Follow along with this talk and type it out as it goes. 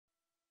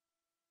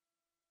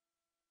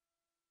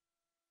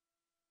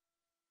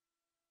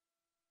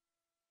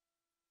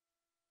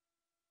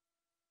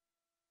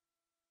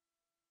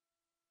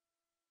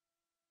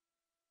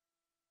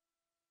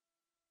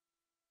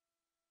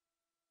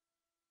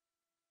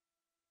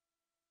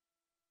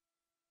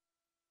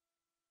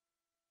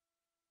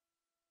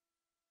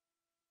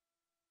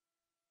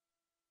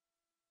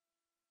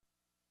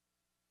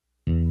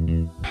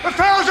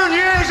1,000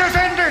 years has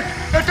ended!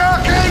 The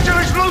Dark Angel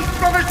is loosed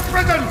from his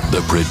prison!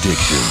 The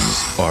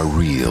predictions are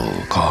real.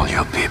 Call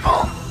your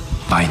people.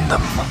 Find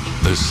them.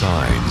 The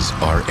signs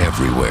are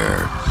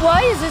everywhere.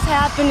 Why is this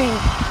happening?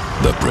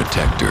 The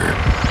Protector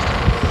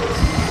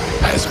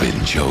has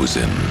been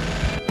chosen.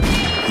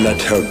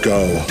 Let her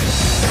go.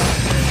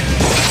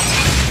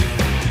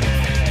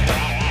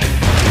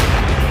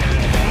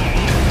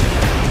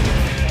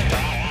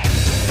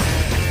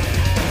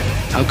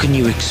 How can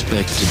you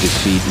expect to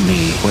defeat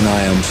me when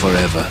I am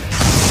forever?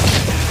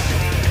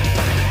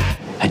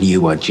 And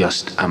you are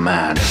just a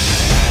man.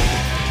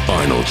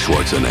 Arnold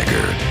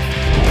Schwarzenegger.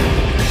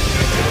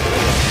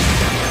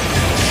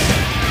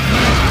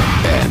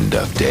 End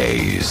of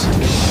days.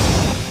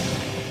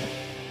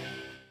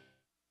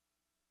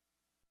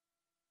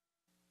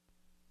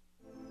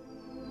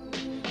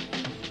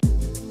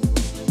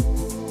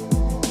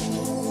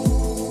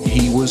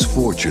 He was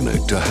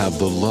fortunate to have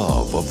the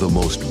love of the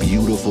most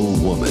beautiful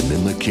woman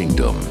in the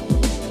kingdom.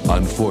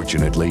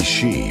 Unfortunately,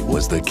 she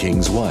was the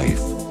king's wife,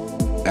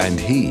 and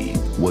he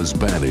was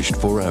banished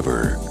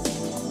forever.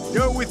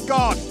 Go with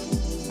God!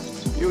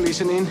 You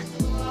listening?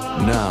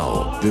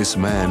 Now, this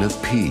man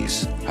of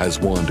peace has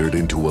wandered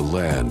into a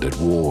land at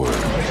war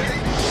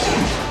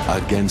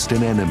against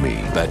an enemy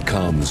that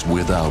comes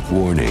without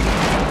warning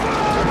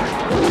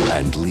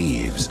and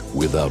leaves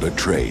without a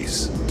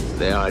trace.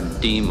 They are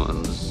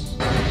demons.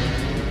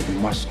 You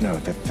must know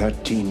that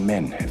 13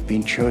 men have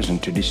been chosen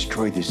to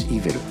destroy this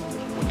evil.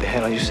 What the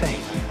hell are you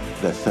saying?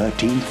 The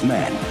 13th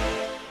man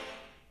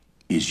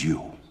is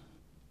you.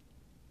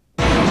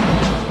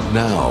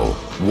 Now,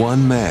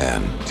 one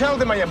man Tell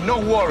them I am no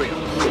warrior.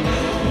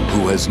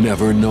 who has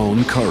never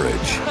known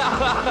courage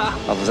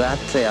Of that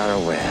they are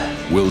aware.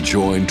 will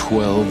join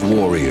 12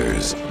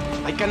 warriors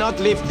I cannot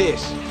lift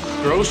this.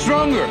 Grow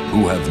stronger!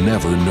 who have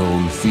never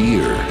known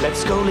fear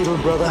Let's go, little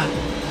brother.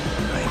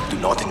 I do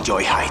not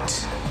enjoy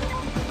heights.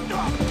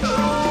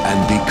 and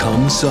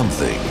become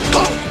something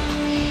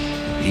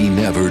he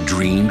never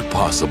dreamed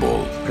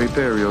possible.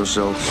 Prepare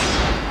yourselves.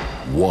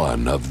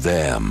 One of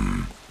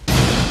them.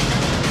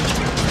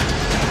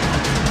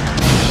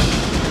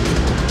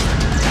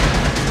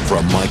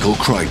 From Michael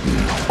Crichton,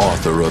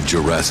 author of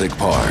Jurassic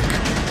Park,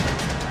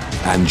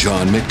 and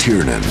John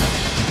McTiernan,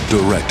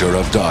 director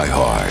of Die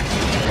Hard.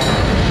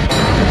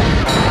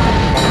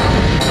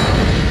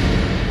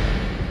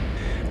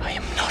 I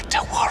am not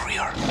a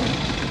warrior.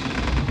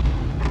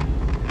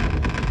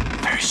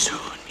 Very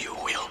soon you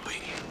will be.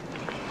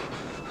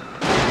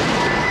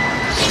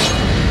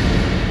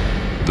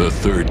 The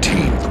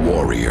 13th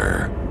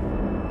Warrior.